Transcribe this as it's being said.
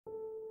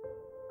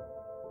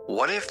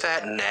What if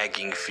that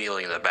nagging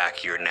feeling in the back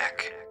of your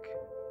neck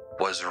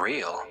was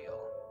real?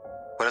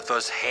 What if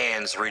those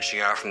hands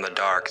reaching out from the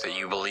dark that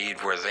you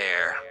believed were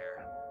there?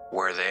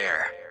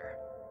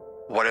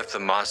 What if the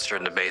monster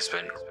in the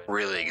basement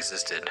really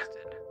existed?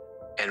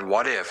 And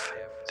what if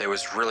there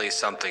was really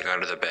something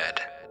under the bed?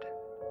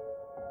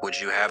 Would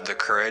you have the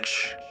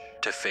courage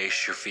to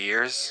face your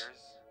fears?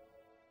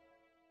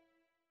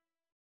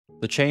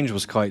 The change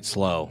was quite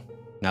slow,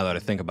 now that I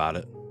think about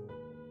it.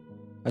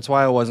 That's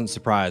why I wasn't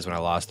surprised when I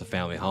lost the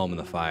family home in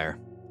the fire,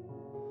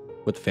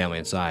 with the family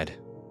inside.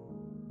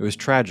 It was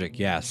tragic,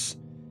 yes,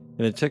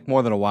 and it took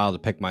more than a while to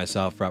pick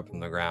myself up from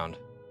the ground,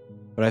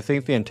 but I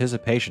think the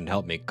anticipation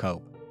helped me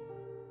cope.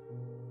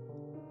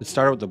 It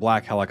started with the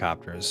black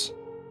helicopters.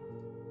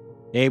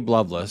 Abe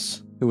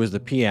Lovelace, who was the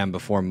PM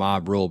before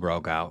mob rule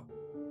broke out,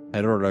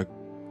 had ordered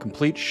a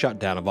complete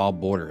shutdown of all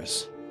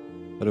borders,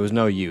 but it was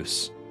no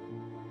use.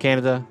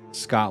 Canada,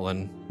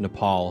 Scotland,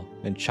 Nepal,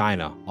 and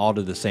China all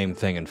did the same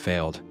thing and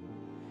failed.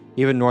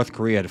 Even North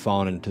Korea had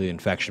fallen into the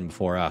infection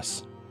before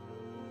us.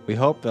 We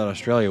hoped that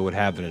Australia would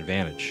have an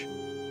advantage,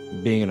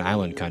 being an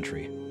island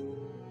country,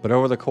 but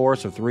over the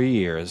course of 3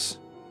 years,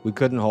 we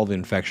couldn't hold the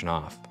infection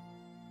off.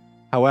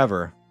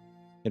 However,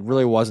 it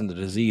really wasn't the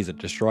disease that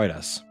destroyed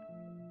us.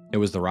 It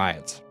was the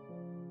riots,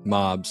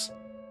 mobs,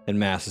 and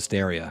mass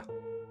hysteria.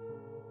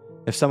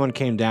 If someone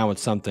came down with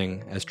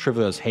something as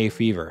trivial as hay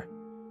fever,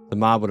 the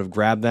mob would have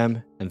grabbed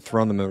them and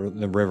thrown them in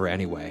the river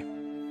anyway.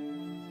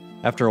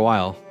 After a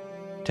while,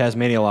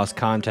 Tasmania lost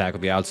contact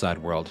with the outside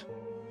world.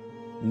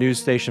 The news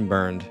station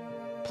burned,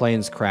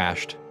 planes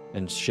crashed,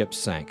 and ships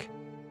sank.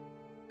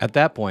 At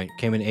that point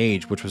came an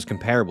age which was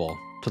comparable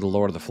to the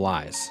Lord of the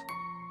Flies.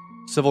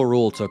 Civil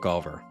rule took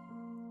over.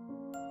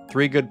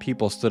 3 good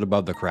people stood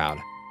above the crowd,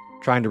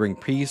 trying to bring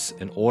peace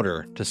and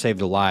order to save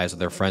the lives of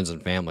their friends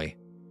and family.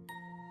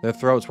 Their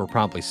throats were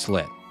promptly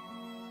slit.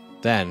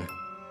 Then,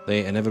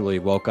 they inevitably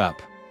woke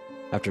up,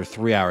 after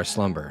 3-hour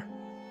slumber,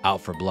 out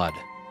for blood.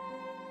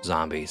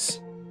 Zombies.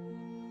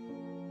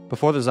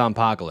 Before the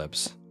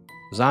zompocalypse,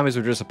 zombies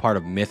were just a part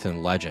of myth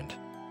and legend,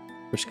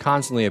 which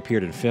constantly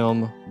appeared in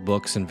film,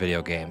 books, and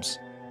video games.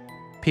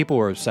 People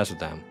were obsessed with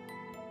them.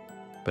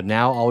 But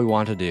now all we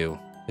want to do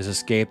is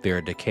escape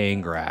their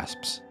decaying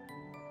grasps.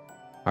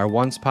 Our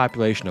once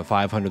population of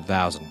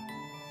 500,000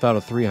 fell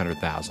to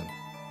 300,000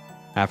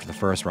 after the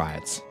first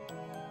riots.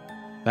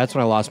 That's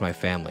when I lost my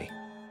family.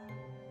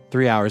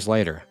 3 hours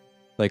later,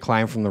 they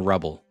climbed from the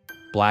rubble,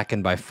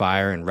 blackened by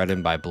fire and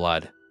reddened by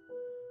blood.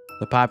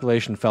 The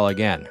population fell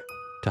again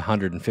to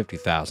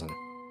 150,000.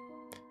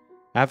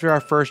 After our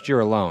first year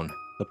alone,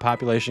 the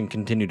population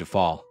continued to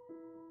fall.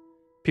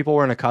 People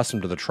weren't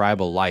accustomed to the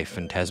tribal life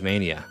in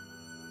Tasmania,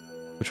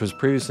 which was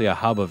previously a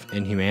hub of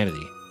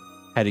inhumanity,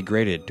 had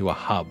degraded to a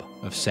hub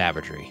of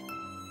savagery.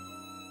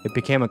 It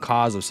became a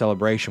cause of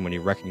celebration when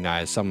you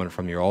recognized someone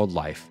from your old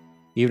life,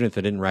 even if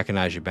they didn't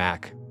recognize you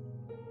back.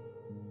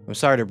 I'm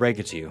sorry to break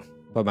it to you,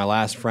 but my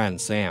last friend,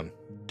 Sam,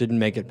 didn't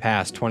make it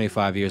past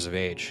 25 years of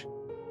age.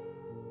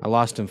 I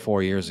lost him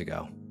 4 years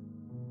ago.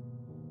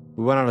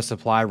 We went on a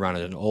supply run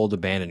at an old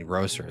abandoned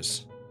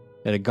grocer's.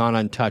 It had gone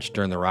untouched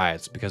during the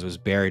riots because it was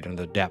buried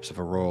under the depths of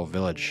a rural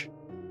village.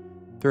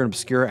 Through an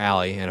obscure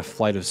alley and a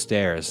flight of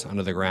stairs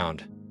under the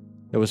ground,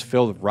 it was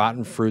filled with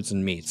rotten fruits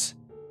and meats,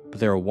 but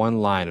there were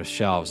one line of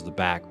shelves at the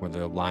back where they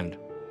were lined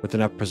with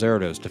enough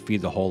preservatives to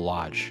feed the whole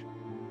lodge.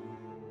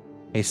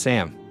 Hey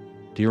Sam,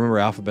 do you remember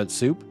alphabet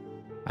soup?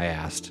 I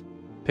asked,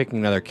 picking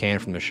another can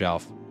from the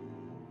shelf.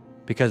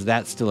 Because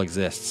that still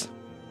exists.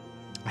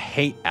 I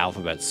hate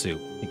alphabet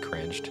soup, he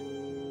cringed.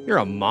 You're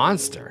a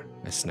monster,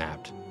 I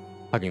snapped,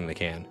 hugging the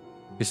can.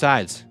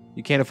 Besides,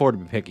 you can't afford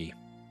to be picky.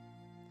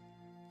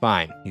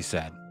 Fine, he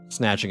said,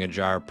 snatching a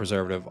jar of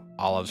preservative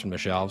olives from the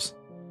shelves.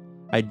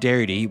 I dare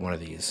you to eat one of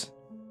these.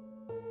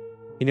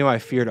 He knew I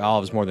feared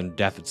olives more than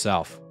death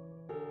itself.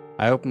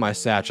 I opened my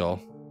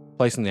satchel,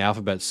 placing the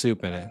alphabet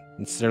soup in it,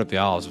 and stared at the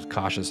olives with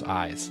cautious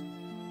eyes.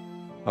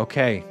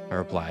 Okay, I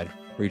replied,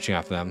 reaching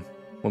out for them,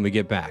 when we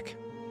get back.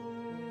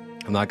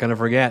 I'm not gonna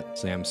forget,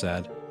 Sam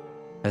said,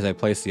 as I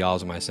placed the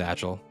olives in my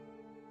satchel.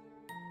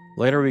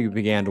 Later we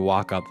began to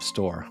walk out the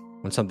store,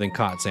 when something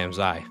caught Sam's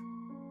eye.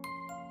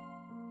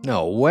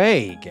 No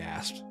way, he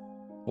gasped.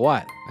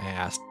 What? I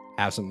asked,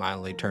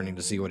 absent-mindedly turning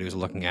to see what he was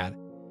looking at.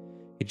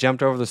 He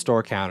jumped over the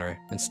store counter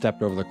and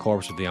stepped over the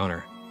corpse of the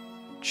owner.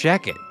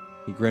 Check it,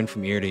 he grinned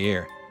from ear to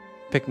ear,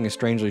 picking a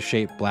strangely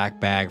shaped black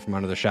bag from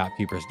under the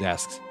shopkeeper's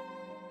desks.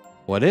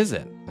 What is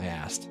it? I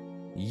asked.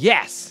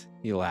 Yes,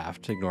 he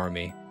laughed, ignoring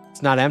me.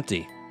 It's not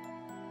empty.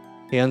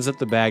 He unzipped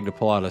the bag to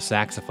pull out a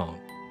saxophone.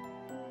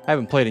 I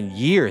haven't played in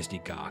years, he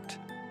gawked.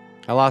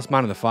 I lost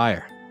mine in the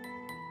fire.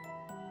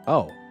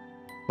 Oh.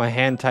 My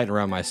hand tightened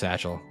around my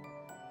satchel.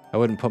 I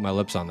wouldn't put my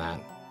lips on that.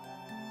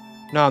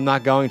 No, I'm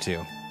not going to.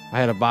 I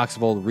had a box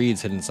of old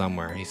reeds hidden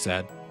somewhere, he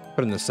said,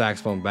 putting the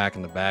saxophone back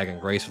in the bag and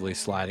gracefully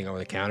sliding over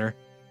the counter,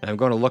 and I'm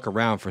going to look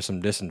around for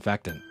some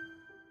disinfectant.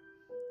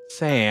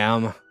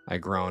 Sam, I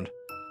groaned.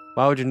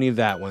 Why would you need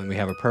that when we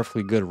have a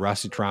perfectly good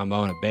rusty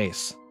trombone at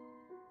bass?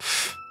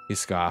 Pfft, he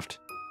scoffed.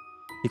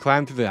 He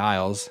climbed through the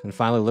aisles and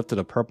finally lifted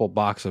a purple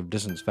box of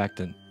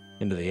disinfectant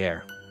into the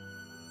air.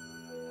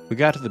 We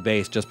got to the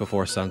base just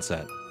before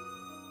sunset.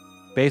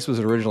 Base was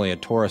originally a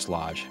tourist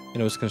lodge,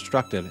 and it was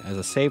constructed as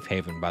a safe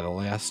haven by the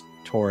last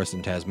tourist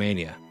in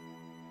Tasmania,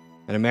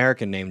 an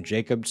American named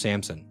Jacob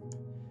Sampson.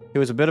 He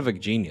was a bit of a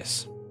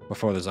genius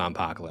before the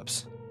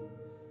zompocalypse.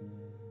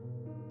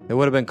 It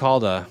would have been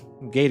called a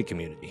gated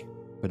community,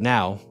 but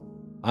now,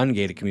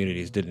 ungated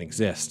communities didn't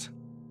exist,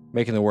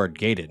 making the word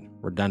gated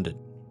redundant.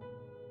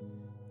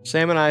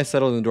 Sam and I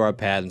settled into our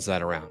pad and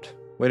sat around,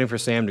 waiting for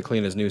Sam to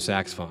clean his new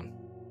saxophone.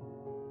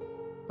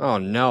 "Oh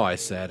no," I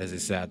said as he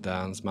sat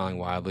down, smiling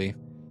wildly.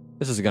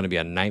 "This is going to be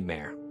a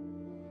nightmare."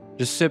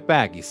 "Just sit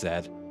back," he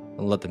said,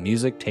 "and let the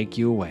music take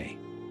you away."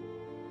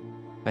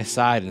 I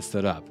sighed and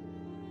stood up.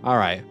 "All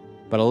right,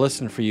 but I'll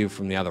listen for you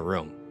from the other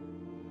room."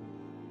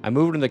 I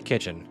moved into the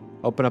kitchen,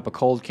 opened up a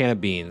cold can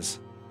of beans,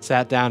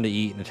 sat down to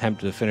eat and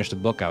attempted to finish the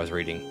book I was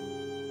reading.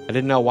 I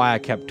didn't know why I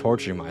kept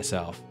torturing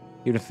myself,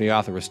 even if the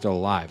author was still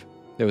alive.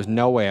 There was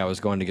no way I was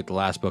going to get the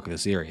last book of the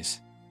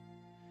series.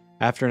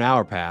 After an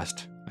hour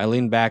passed, I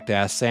leaned back to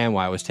ask Sam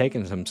why it was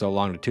taking him so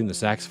long to tune the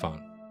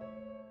saxophone.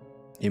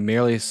 He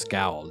merely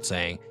scowled,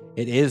 saying,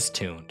 "It is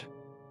tuned."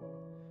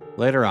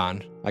 Later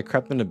on, I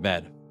crept into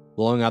bed,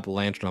 blowing out the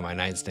lantern on my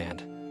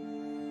nightstand.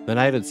 The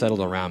night had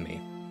settled around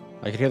me.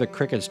 I could hear the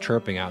crickets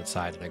chirping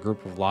outside and a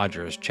group of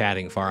lodgers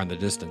chatting far in the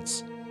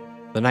distance.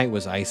 The night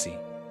was icy,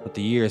 but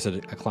the years had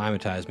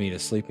acclimatized me to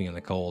sleeping in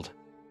the cold.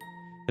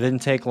 It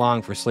didn't take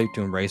long for sleep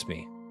to embrace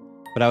me,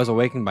 but I was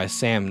awakened by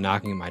Sam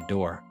knocking at my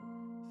door.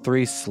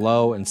 3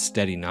 slow and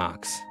steady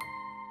knocks.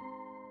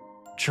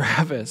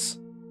 "Travis!"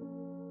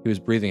 He was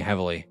breathing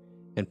heavily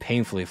and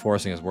painfully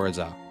forcing his words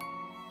out.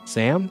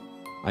 "Sam?"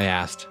 I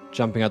asked,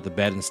 jumping out the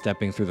bed and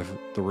stepping through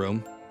the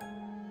room.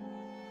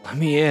 "Let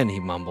me in," he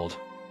mumbled.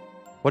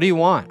 "What do you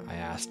want?" I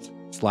asked,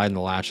 sliding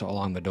the latch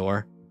along the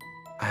door.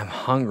 "I am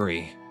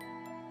hungry."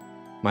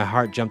 My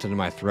heart jumped into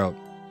my throat.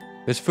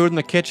 "There's food in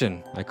the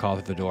kitchen," I called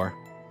through the door.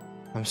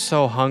 "I'm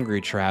so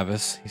hungry,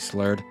 Travis," he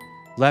slurred.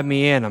 "Let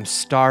me in, I'm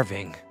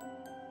starving."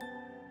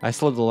 I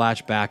slid the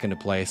latch back into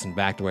place and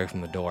backed away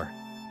from the door.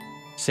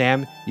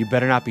 "Sam, you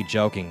better not be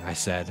joking," I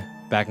said,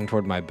 backing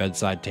toward my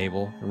bedside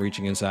table and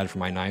reaching inside for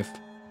my knife.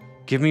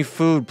 "Give me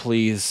food,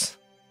 please."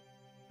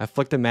 I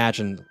flicked a match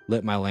and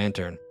lit my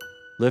lantern,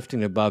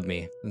 lifting it above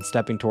me and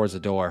stepping towards the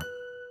door.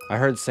 I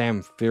heard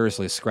Sam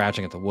furiously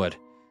scratching at the wood.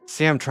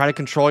 "Sam, try to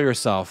control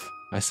yourself,"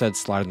 I said,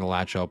 sliding the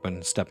latch open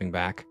and stepping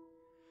back.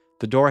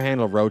 The door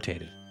handle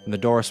rotated, and the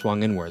door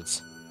swung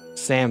inwards.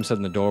 Sam stood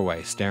in the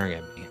doorway, staring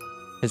at me.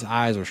 His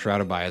eyes were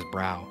shrouded by his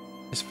brow.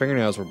 His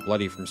fingernails were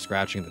bloody from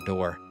scratching the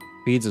door.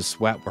 Beads of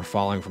sweat were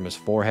falling from his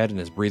forehead, and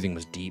his breathing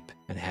was deep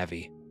and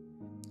heavy.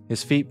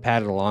 His feet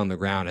padded along the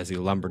ground as he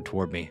lumbered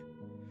toward me.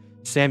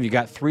 "Sam, you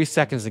got 3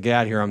 seconds to get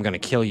out of here or I'm gonna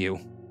kill you."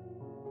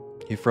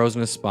 He froze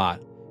in his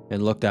spot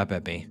and looked up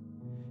at me.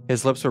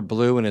 His lips were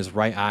blue and his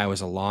right eye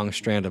was a long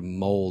strand of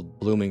mold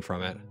blooming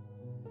from it.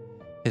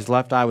 His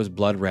left eye was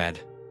blood red.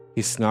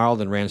 He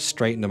snarled and ran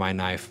straight into my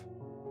knife.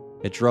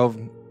 It drove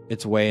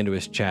its way into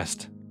his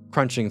chest,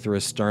 crunching through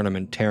his sternum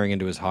and tearing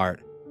into his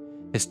heart.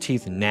 His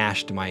teeth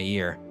gnashed in my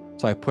ear,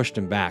 so I pushed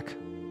him back.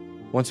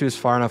 Once he was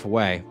far enough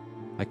away,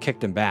 I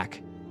kicked him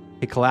back.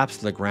 He collapsed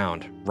to the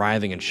ground,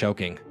 writhing and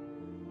choking.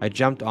 I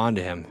jumped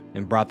onto him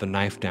and brought the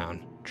knife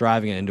down,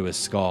 driving it into his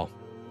skull.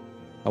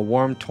 A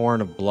warm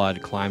torrent of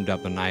blood climbed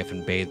up the knife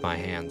and bathed my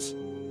hands.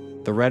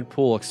 The red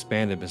pool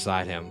expanded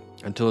beside him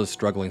until his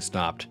struggling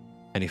stopped,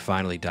 and he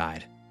finally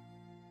died.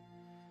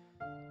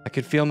 I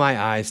could feel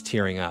my eyes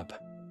tearing up.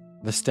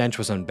 The stench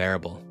was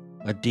unbearable.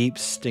 A deep,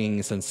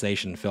 stinging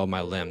sensation filled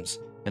my limbs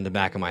and the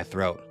back of my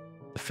throat,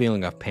 the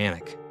feeling of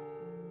panic.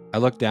 I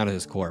looked down at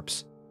his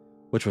corpse,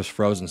 which was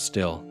frozen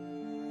still,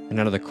 and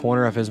out of the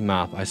corner of his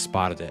mouth I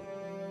spotted it,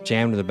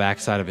 jammed to the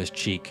backside of his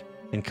cheek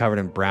and covered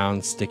in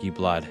brown, sticky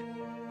blood.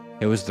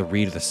 It was the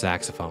reed of the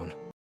saxophone.